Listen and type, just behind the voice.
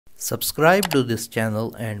Subscribe to this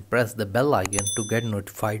channel and press the bell icon to get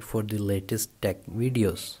notified for the latest tech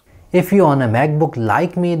videos. If you own a MacBook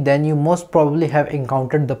like me, then you most probably have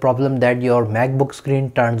encountered the problem that your MacBook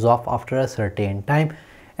screen turns off after a certain time,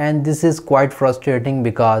 and this is quite frustrating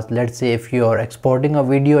because let's say if you are exporting a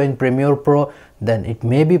video in Premiere Pro, then it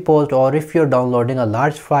may be paused, or if you're downloading a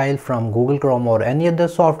large file from Google Chrome or any other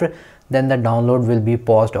software, then the download will be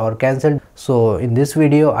paused or cancelled. So in this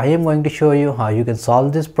video I am going to show you how you can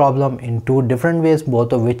solve this problem in two different ways,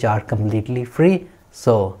 both of which are completely free.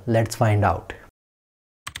 So let's find out.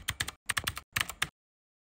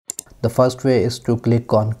 The first way is to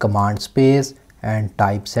click on Command Space and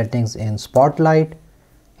type settings in Spotlight.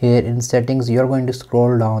 Here in settings you are going to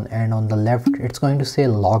scroll down, and on the left it's going to say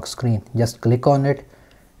lock screen. Just click on it,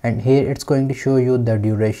 and here it's going to show you the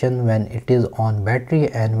duration when it is on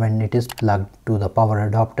battery and when it is plugged to the power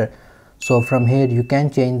adapter. So from here you can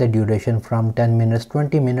change the duration from 10 minutes,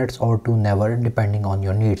 20 minutes or to never, depending on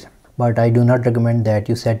your needs. But I do not recommend that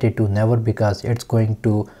you set it to never because it's going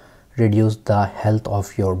to reduce the health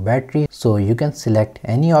of your battery. So you can select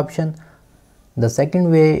any option. The second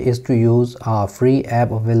way is to use a free app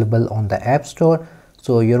available on the App Store.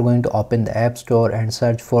 So you're going to open the App Store and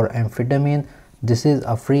search for Amphetamine. This is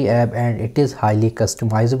a free app and it is highly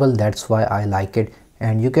customizable. That's why I like it,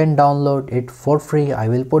 and you can download it for free. I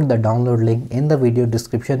will put the download link in the video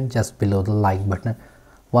description just below the like button.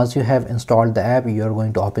 Once you have installed the app, you are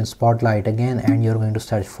going to open Spotlight again and you're going to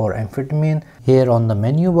search for Amphetamine. Here on the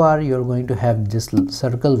menu bar you're going to have this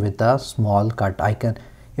circle with a small cut icon.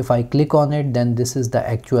 If I click on it, then this is the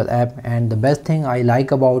actual app, and the best thing I like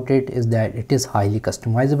about it is that it is highly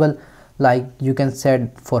customizable. Like you can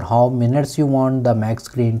set for how minutes you want the Mac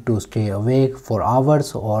screen to stay awake, for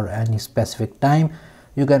hours or any specific time.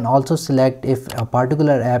 You can also select if a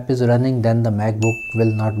particular app is running, then the MacBook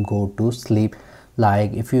will not go to sleep.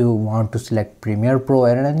 Like if you want to select Premiere Pro or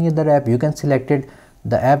any other app, you can select it.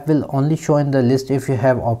 The app will only show in the list if you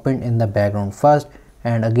have opened in the background first.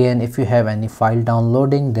 And again, if you have any file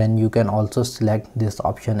downloading, then you can also select this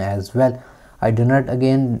option as well. I do not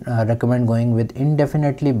again recommend going with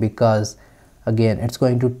indefinitely because again it's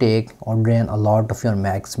going to take or drain a lot of your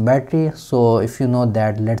Mac's battery. So if you know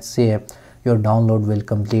that let's say your download will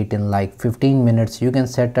complete in like 15 minutes, you can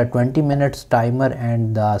set a 20 minutes timer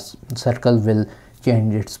and the circle will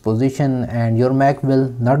change its position and your Mac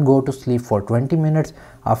will not go to sleep for 20 minutes.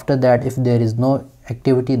 After that, if there is no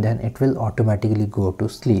activity, then it will automatically go to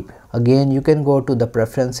sleep. Again, you can go to the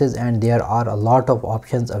preferences and there are a lot of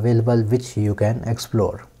options available which you can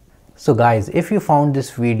explore. So guys, if you found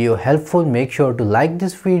this video helpful, make sure to like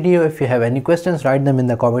this video. If you have any questions, write them in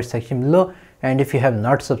the comment section below, and if you have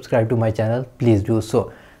not subscribed to my channel, please do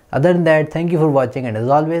so. Other than that, thank you for watching, and as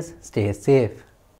always, stay safe.